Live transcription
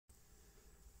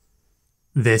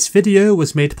This video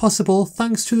was made possible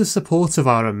thanks to the support of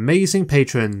our amazing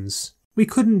patrons. We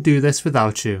couldn't do this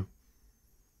without you.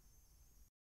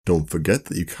 Don't forget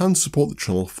that you can support the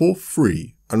channel for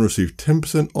free and receive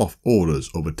 10% off orders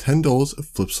over $10 at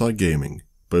Flipside Gaming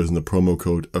by using the promo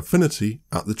code Affinity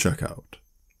at the checkout.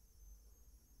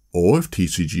 Or if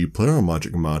TCG Player or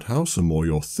Magic Madhouse are more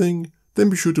your thing, then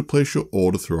be sure to place your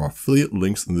order through our affiliate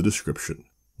links in the description.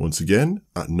 Once again,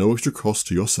 at no extra cost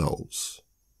to yourselves.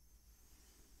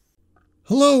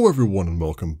 Hello everyone and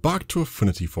welcome back to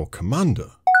Affinity for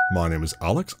Commander. My name is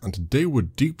Alex and today we're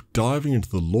deep diving into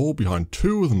the lore behind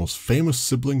two of the most famous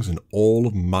siblings in all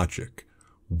of Magic,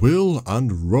 Will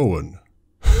and Rowan.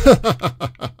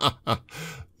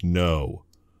 No.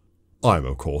 I'm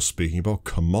of course speaking about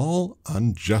Kamahl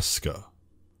and Jeska.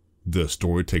 Their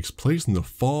story takes place in the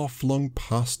far-flung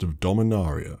past of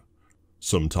Dominaria.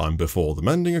 Sometime before the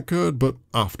Mending occurred, but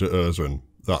after Urza and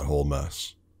that whole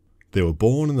mess. They were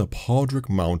born in the Podrick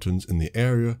Mountains in the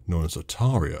area known as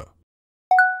Otaria.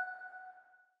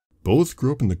 Both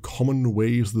grew up in the common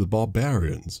ways of the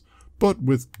barbarians, but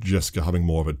with Jeska having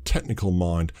more of a technical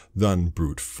mind than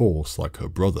brute force like her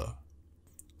brother.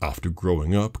 After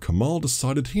growing up, Kamahl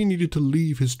decided he needed to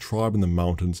leave his tribe in the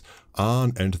mountains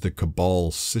and enter the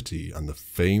Kamahl city and the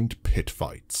famed pit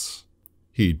fights.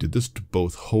 He did this to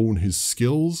both hone his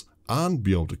skills and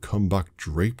be able to come back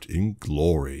draped in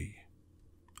glory.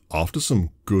 After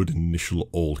some good initial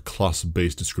old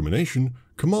class-based discrimination,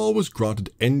 Kamahl was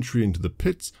granted entry into the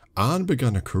pits and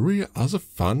began a career as a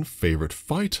fan-favourite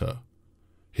fighter.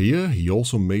 Here he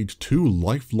also made two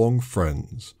lifelong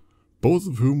friends, both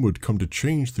of whom would come to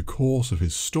change the course of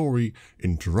his story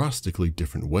in drastically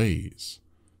different ways.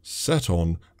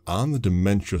 Seton and the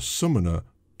dementia summoner,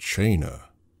 Chainer.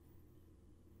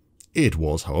 It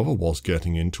was, however, whilst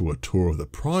getting into a tour of the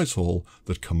prize hall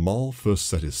that Kamahl first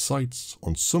set his sights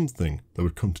on something that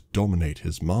would come to dominate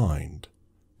his mind.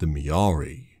 The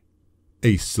Miari.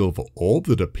 A silver orb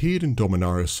that appeared in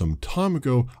Dominaria some time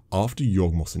ago after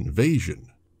Yawgmoth's invasion.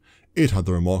 It had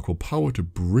the remarkable power to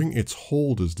bring its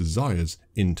holder's desires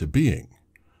into being,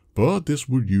 but this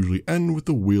would usually end with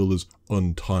the wielder's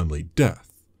untimely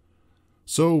death.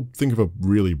 So think of a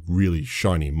really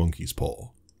shiny monkey's paw.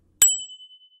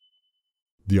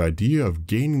 The idea of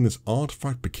gaining this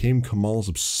artifact became Kamahl's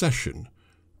obsession,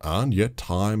 and yet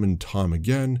time and time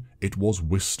again it was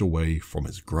whisked away from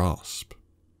his grasp.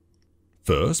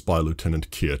 First by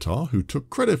Lieutenant Kirtar, who took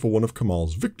credit for one of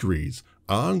Kamahl's victories,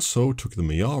 and so took the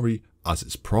Miari as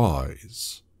his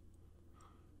prize.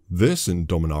 This, in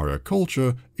Dominaria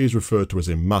culture, is referred to as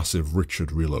a massive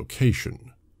Richard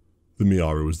relocation. The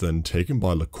Miari was then taken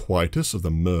by Laquaitus of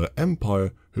the Mer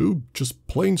Empire, who just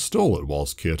plain stole it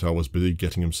whilst Kirtar was busy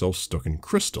getting himself stuck in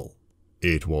crystal.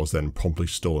 It was then promptly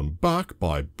stolen back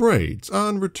by Braids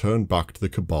and returned back to the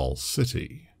Kamahl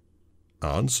city.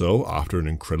 And so, after an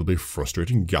incredibly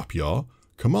frustrating gap year,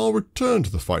 Kamahl returned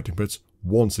to the fighting pits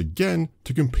once again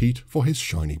to compete for his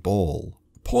shiny ball.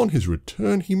 Upon his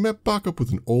return, he met back up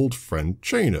with an old friend,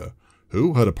 Chainer,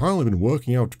 who had apparently been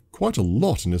working out quite a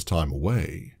lot in his time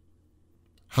away.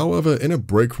 However, in a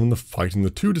break from the fighting, the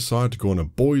two decided to go on a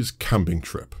boys' camping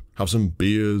trip, have some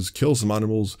beers, kill some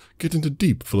animals, get into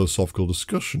deep philosophical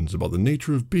discussions about the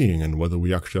nature of being and whether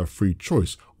we actually have free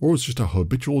choice, or it's just our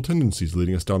habitual tendencies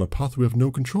leading us down a path we have no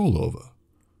control over.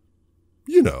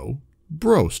 You know,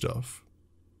 bro stuff.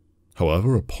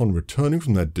 However, upon returning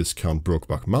from their discount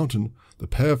Brokeback Mountain, the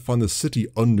pair find the city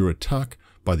under attack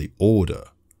by the Order,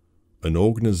 an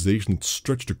organization that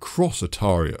stretched across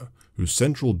Otaria, whose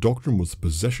central doctrine was the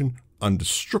possession and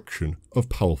destruction of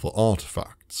powerful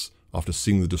artifacts, after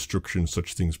seeing the destruction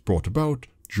such things brought about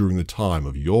during the time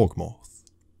of Yawgmoth.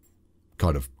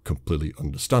 Kind of completely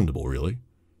understandable, really.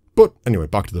 But anyway,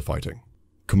 back to the fighting.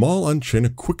 Kamahl and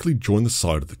Chainer quickly join the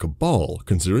side of the Cabal,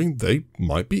 considering they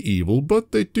might be evil,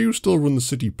 but they do still run the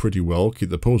city pretty well, keep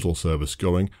the postal service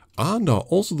going, and are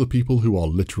also the people who are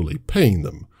literally paying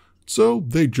them, so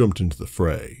they jumped into the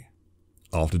fray.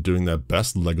 After doing their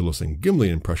best Legolas and Gimli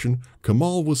impression,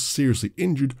 Kamahl was seriously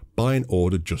injured by an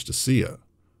Order Justiciar.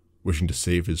 Wishing to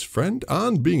save his friend,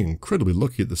 and being incredibly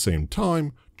lucky at the same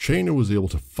time, Chainer was able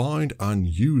to find and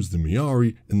use the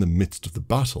Miari in the midst of the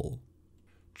battle.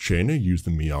 Chainer used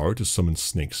the Miari to summon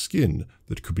Snake Skin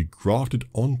that could be grafted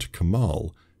onto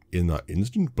Kamahl, in that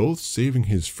instant both saving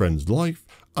his friend's life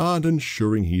and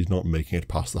ensuring he's not making it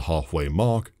past the halfway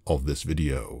mark of this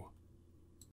video.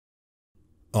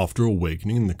 After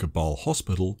awakening in the Cabal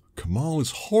hospital, Kamahl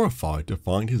is horrified to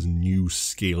find his new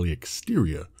scaly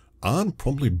exterior and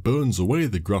promptly burns away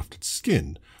the grafted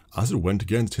skin as it went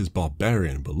against his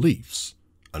barbarian beliefs,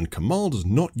 and Kamahl does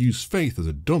not use faith as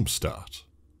a dump stat.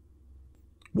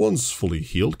 Once fully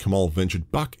healed, Kamahl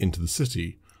ventured back into the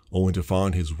city, only to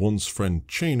find his once friend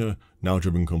Chainer now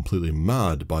driven completely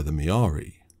mad by the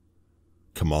Miari.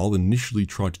 Kamahl initially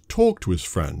tried to talk to his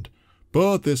friend,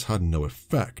 but this had no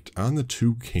effect, and the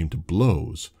two came to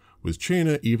blows, with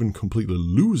Chainer even completely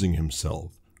losing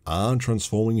himself and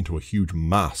transforming into a huge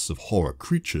mass of horror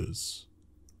creatures.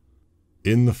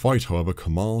 In the fight, however,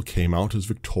 Kamahl came out as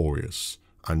victorious,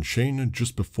 and Chainer,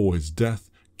 just before his death,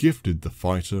 gifted the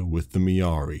fighter with the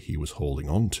Miari he was holding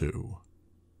on to.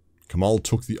 Kamahl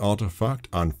took the artifact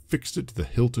and fixed it to the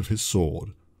hilt of his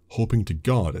sword, hoping to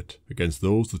guard it against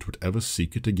those that would ever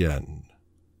seek it again.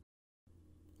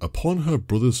 Upon her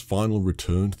brother's final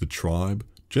return to the tribe,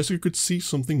 Jeska could see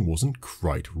something wasn't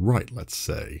quite right, let's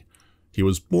say. He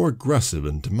was more aggressive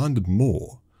and demanded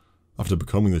more. After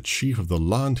becoming the chief of the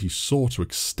land, he sought to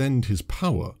extend his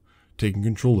power, taking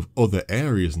control of other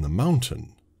areas in the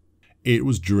mountain. It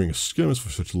was during a skirmish for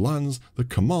such lands that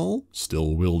Kamahl,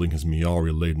 still wielding his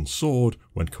Miari-laden sword,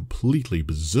 went completely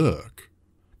berserk,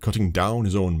 cutting down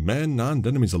his own men and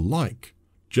enemies alike.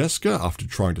 Jeska, after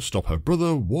trying to stop her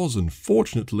brother, was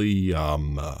unfortunately,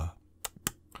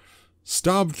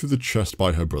 stabbed through the chest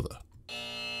by her brother.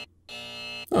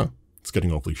 Oh, it's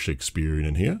getting awfully Shakespearean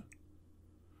in here.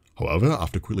 However,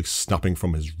 after quickly snapping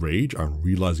from his rage and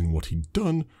realizing what he'd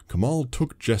done, Kamahl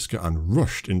took Jeska and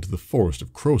rushed into the forest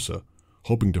of Krosa,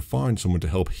 hoping to find someone to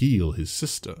help heal his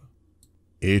sister.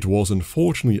 It was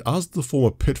unfortunately as the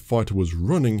former pit fighter was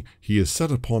running, he is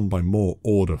set upon by more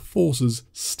Order forces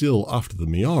still after the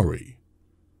Miari.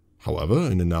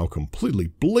 However, in a now completely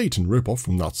blatant rip-off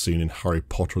from that scene in Harry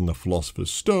Potter and the Philosopher's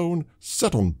Stone,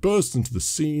 Seton bursts into the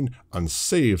scene and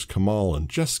saves Kamahl and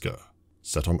Jeska.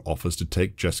 Seton offers to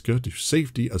take Jeska to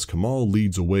safety as Kamahl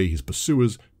leads away his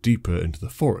pursuers deeper into the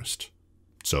forest.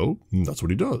 So, that's what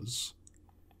he does.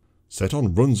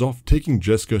 Seton runs off, taking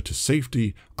Jeska to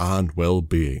safety and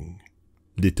well-being.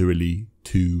 Literally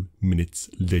 2 minutes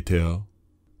later.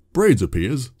 Braids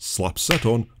appears, slaps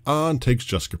Seton, and takes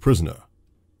Jeska prisoner.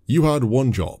 You had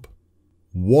one job.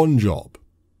 One job.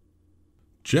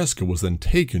 Jeska was then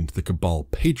taken to the Cabal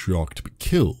Patriarch to be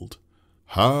killed.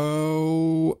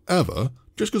 However,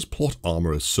 Jeska's plot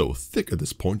armor is so thick at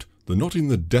this point that not even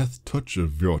the death touch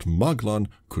of Virot Maglan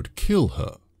could kill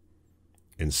her.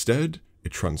 Instead,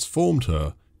 it transformed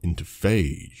her into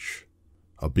Phage,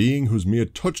 a being whose mere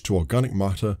touch to organic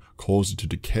matter caused it to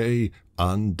decay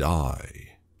and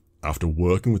die. After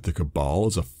working with the Cabal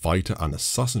as a fighter and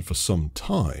assassin for some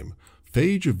time,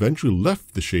 Phage eventually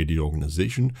left the shady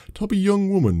organization to help a young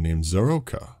woman named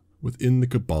Zaroka within the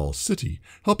Cabal city,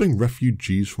 helping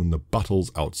refugees from the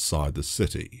battles outside the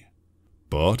city.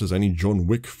 But as any John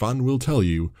Wick fan will tell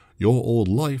you, your old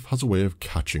life has a way of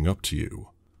catching up to you.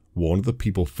 One of the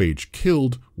people Phage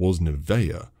killed was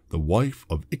Nevaeh, the wife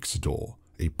of Ixidor,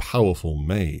 a powerful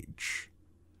mage.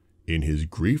 In his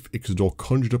grief, Ixidor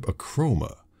conjured up a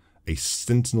chroma, a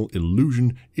sentinel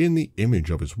illusion in the image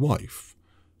of his wife.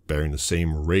 Bearing the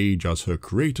same rage as her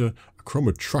creator,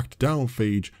 Chroma tracked down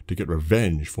Phage to get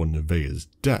revenge for Nevaeh's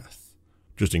death,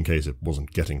 just in case it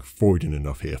wasn't getting Freudian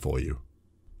enough here for you.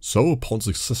 So, upon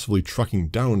successfully tracking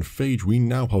down Phage, we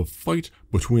now have a fight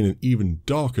between an even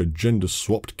darker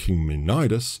gender-swapped King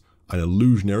Menidas, an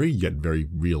illusionary yet very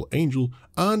real angel,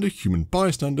 and a human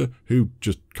bystander who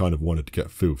just kind of wanted to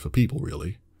get food for people,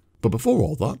 really. But before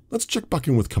all that, let's check back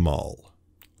in with Kamahl.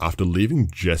 After leaving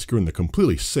Jeska in the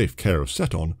completely safe care of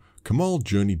Seton, Kamahl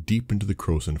journeyed deep into the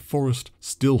Krosan forest,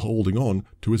 still holding on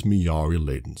to his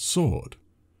Miari-laden sword.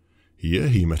 Here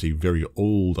he met a very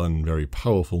old and very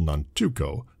powerful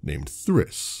Nantuko named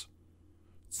Thriss.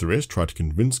 Thriss tried to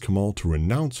convince Kamahl to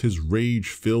renounce his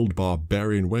rage-filled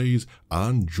barbarian ways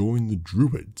and join the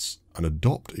Druids, and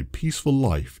adopt a peaceful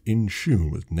life in tune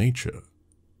with nature.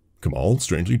 Kamahl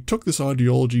strangely took this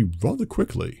ideology rather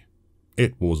quickly.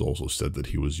 It was also said that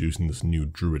he was using this new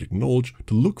druidic knowledge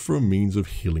to look for a means of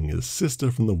healing his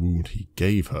sister from the wound he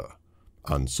gave her,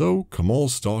 and so Kamahl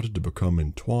started to become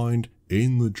entwined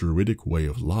in the druidic way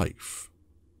of life.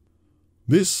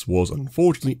 This was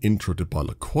unfortunately interrupted by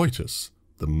Loquitus.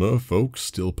 The merfolk,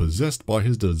 still possessed by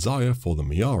his desire for the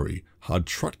Miari, had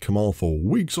tracked Kamahl for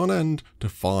weeks on end to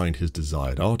find his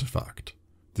desired artifact.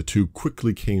 The two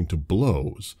quickly came to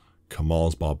blows,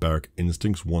 Kamahl's barbaric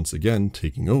instincts once again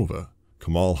taking over.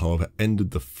 Kamahl, however,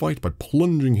 ended the fight by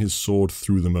plunging his sword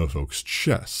through the merfolk's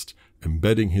chest,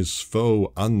 embedding his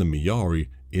foe and the Miari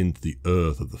into the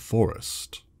earth of the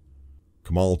forest.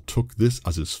 Kamahl took this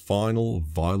as his final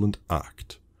violent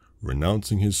act,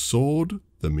 renouncing his sword,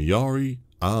 the Miari,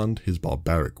 and his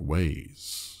barbaric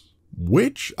ways.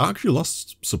 Which actually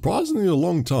lasts surprisingly a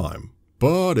long time.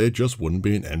 but it just wouldn't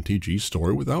be an MTG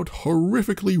story without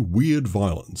horrifically weird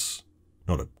violence.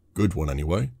 Not a good one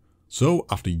anyway. So,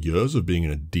 after years of being in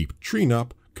a deep tree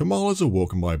nap, Kamahl is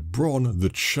awoken by Bronn the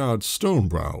Chad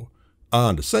Stonebrow,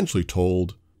 and essentially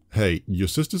told, hey, your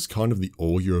sister's kind of the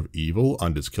augur of evil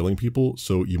and is killing people,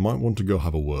 so you might want to go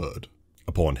have a word.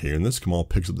 Upon hearing this, Kamahl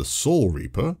picks up the Soul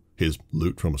Reaper, his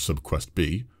loot from a subquest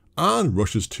B, and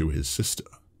rushes to his sister.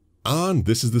 And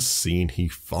this is the scene he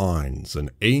finds, an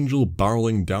angel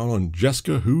barreling down on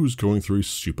Jeska who's going through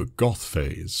super goth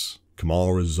phase.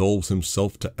 Kamahl resolves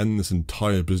himself to end this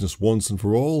entire business once and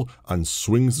for all, and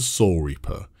swings the Soul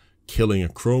Reaper, killing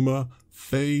Akroma,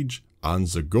 Phage, and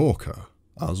Zagorka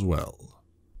as well.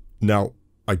 Now,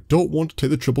 I don't want to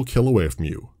take the triple kill away from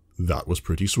you, that was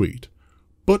pretty sweet,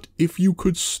 but if you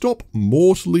could stop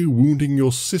mortally wounding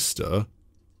your sister,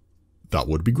 that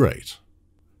would be great.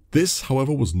 This,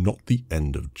 however, was not the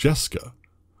end of Jeska.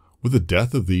 With the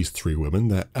death of these three women,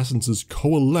 their essences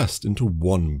coalesced into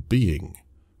one being,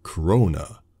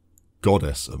 Crona,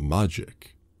 goddess of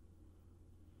magic.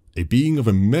 A being of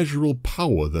immeasurable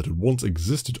power that had once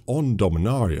existed on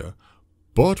Dominaria,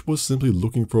 but was simply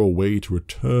looking for a way to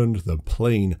return to the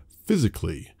plane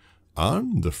physically,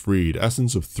 and the freed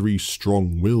essence of three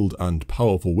strong-willed and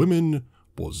powerful women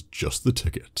was just the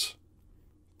ticket.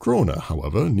 Crona,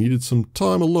 however, needed some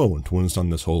time alone to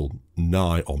understand this whole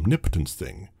nigh omnipotence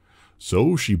thing,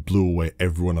 so she blew away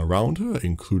everyone around her,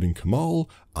 including Kamahl,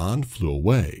 and flew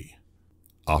away.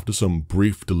 After some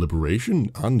brief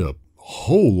deliberation and a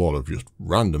whole lot of just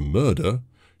random murder,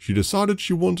 she decided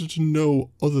she wanted to know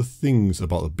other things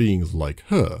about the beings like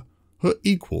her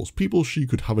equals, people she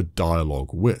could have a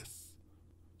dialogue with.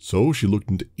 So she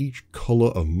looked into each colour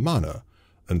of mana,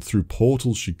 and through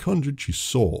portals she conjured she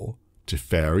saw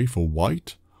Teferi for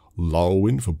white,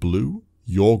 Lorwyn for blue,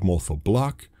 Yawgmoth for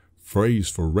black, Phrase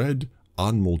for red,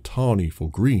 and Multani for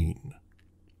green.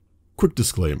 Quick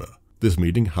disclaimer, this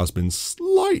meeting has been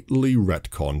slightly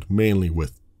retconned, mainly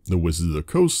with the Wizards of the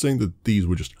Coast saying that these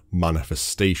were just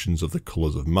manifestations of the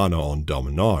colours of mana on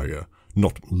Dominaria,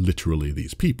 not literally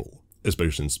these people,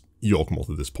 especially since Yawgmoth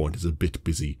at this point is a bit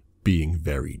busy being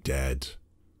very dead.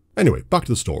 Anyway, back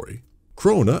to the story.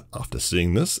 Crona, after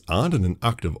seeing this, and in an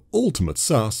act of ultimate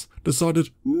sass, decided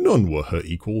none were her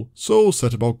equal, so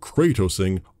set about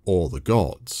Kratosing all the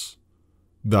gods.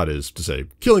 That is to say,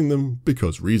 killing them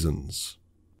because reasons.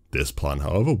 This plan,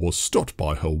 however, was stopped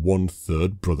by her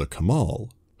one-third brother Kamahl,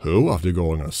 who, after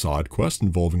going on a side quest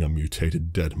involving a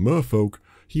mutated dead merfolk,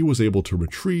 he was able to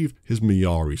retrieve his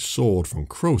Miari sword from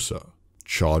Krosa.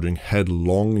 Charging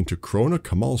headlong into Crona,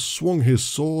 Kamahl swung his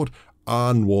sword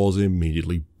and was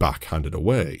immediately backhanded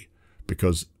away,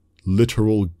 because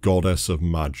literal goddess of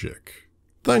magic.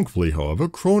 Thankfully, however,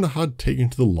 Crona had taken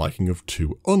to the liking of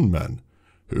two unmen,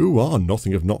 who are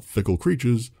nothing if not fickle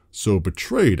creatures, so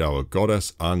betrayed our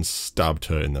goddess and stabbed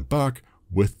her in the back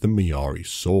with the Miari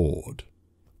sword.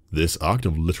 This act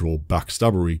of literal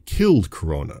backstabbery killed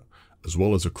Crona, as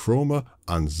well as Akroma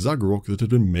and Zagorok that had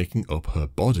been making up her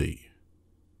body.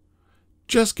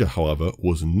 Jeska, however,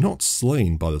 was not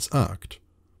slain by this act,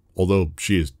 although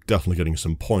she is definitely getting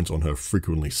some points on her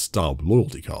frequently stabbed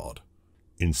loyalty card.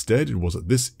 Instead, it was at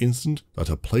this instant that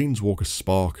her Planeswalker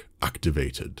spark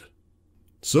activated.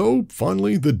 So,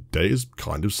 finally, the day is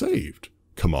kind of saved.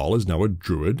 Kamahl is now a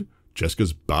druid,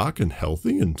 Jeska's back and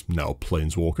healthy and now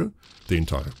Planeswalker, the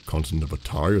entire continent of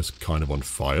Ataria is kind of on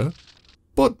fire,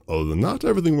 but other than that,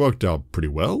 everything worked out pretty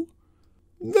well.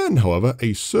 Then, however,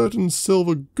 a certain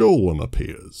silver golem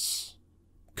appears.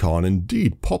 Khan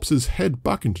indeed pops his head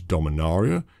back into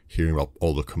Dominaria, hearing about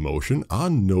all the commotion,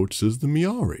 and notices the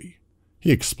Miari.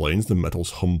 He explains the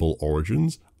metal's humble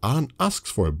origins, and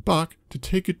asks for it back to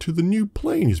take it to the new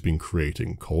plane he's been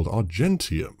creating, called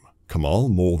Argentium. Kamahl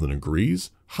more than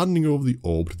agrees, handing over the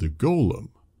orb to the golem.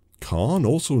 Khan,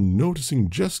 also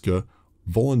noticing Jeska,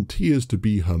 volunteers to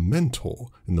be her mentor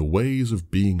in the ways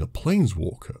of being a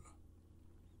planeswalker.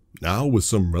 Now, with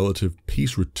some relative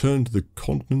peace returned to the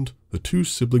continent, the two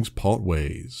siblings part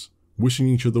ways, wishing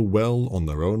each other well on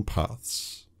their own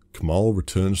paths. Kamahl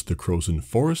returns to the Krosan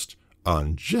Forest,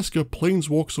 and Jeska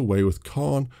planeswalks away with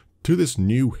Khan to this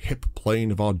new hip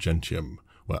plane of Argentium,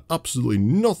 where absolutely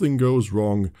nothing goes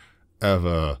wrong,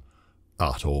 ever,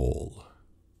 at all.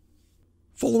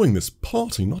 Following this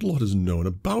party, not a lot is known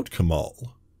about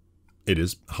Kamahl. It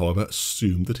is, however,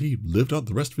 assumed that he lived out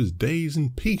the rest of his days in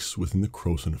peace within the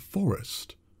Krosan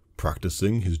Forest,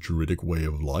 practicing his druidic way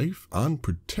of life and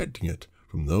protecting it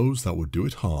from those that would do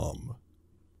it harm.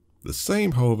 The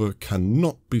same, however,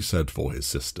 cannot be said for his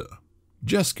sister.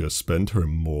 Jeska spent her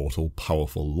immortal,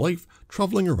 powerful life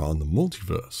travelling around the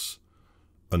multiverse,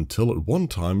 until at one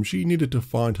time she needed to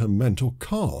find her mentor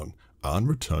Khan and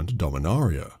return to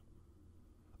Dominaria.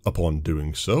 Upon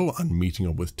doing so and meeting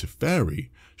up with Teferi,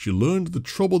 she learned the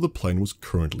trouble the plane was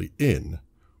currently in,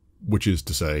 which is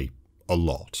to say, a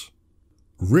lot.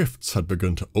 Rifts had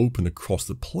begun to open across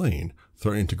the plane,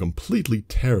 threatening to completely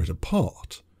tear it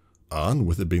apart, and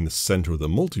with it being the center of the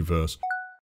multiverse,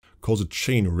 cause a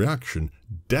chain reaction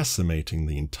decimating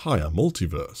the entire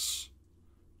multiverse.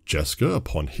 Jeska,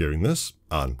 upon hearing this,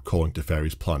 and calling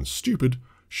Teferi's plan stupid,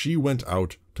 she went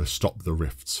out to stop the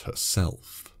rifts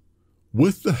herself.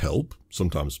 With the help,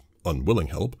 sometimes unwilling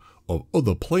help, of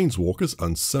other planeswalkers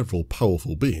and several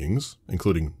powerful beings,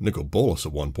 including Nicol Bolas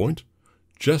at one point,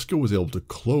 Jeska was able to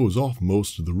close off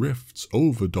most of the rifts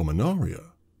over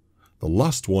Dominaria. The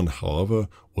last one, however,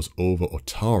 was over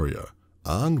Otaria,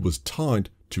 and was tied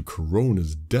to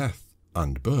Corona's death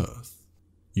and birth.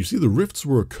 You see, the rifts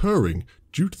were occurring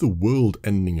due to the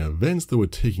world-ending events that were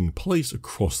taking place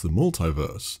across the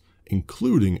multiverse,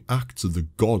 including acts of the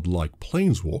godlike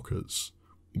planeswalkers,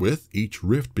 with each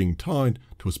rift being tied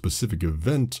to a specific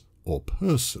event or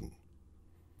person.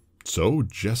 So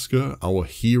Jeska, our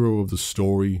hero of the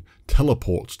story,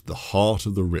 teleports to the heart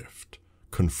of the rift,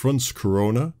 confronts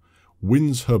Corona,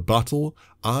 wins her battle,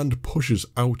 and pushes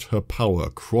out her power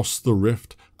across the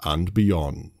rift and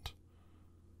beyond.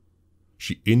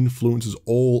 She influences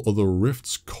all other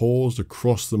rifts caused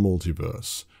across the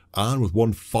multiverse, and with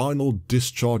one final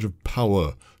discharge of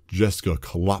power, Jeska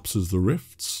collapses the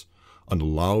rifts and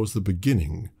allows the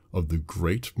beginning of the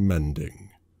Great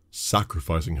Mending,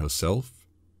 sacrificing herself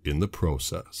in the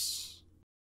process.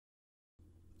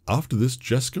 After this,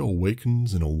 Jeska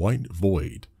awakens in a white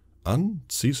void and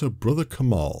sees her brother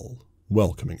Kamahl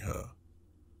welcoming her.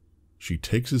 She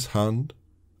takes his hand,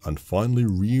 and finally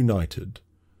reunited,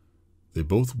 they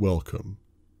both welcome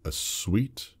a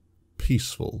sweet,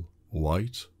 peaceful,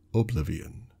 white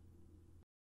oblivion.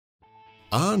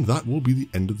 And that will be the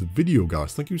end of the video,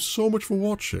 guys. Thank you so much for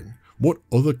watching. What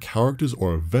other characters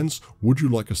or events would you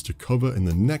like us to cover in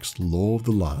the next Law of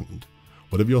the Land?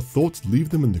 Whatever your thoughts, leave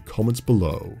them in the comments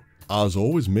below. As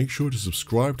always, make sure to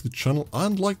subscribe to the channel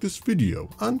and like this video,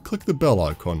 and click the bell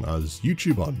icon, as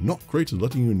YouTube are not great at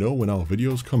letting you know when our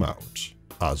videos come out.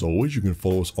 As always, you can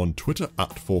follow us on Twitter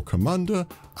 @4commander,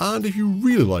 and if you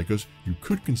really like us, you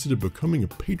could consider becoming a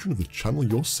patron of the channel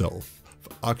yourself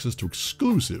for access to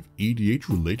exclusive EDH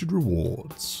related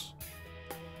rewards.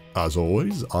 As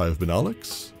always, I have been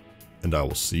Alex, and I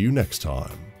will see you next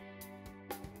time.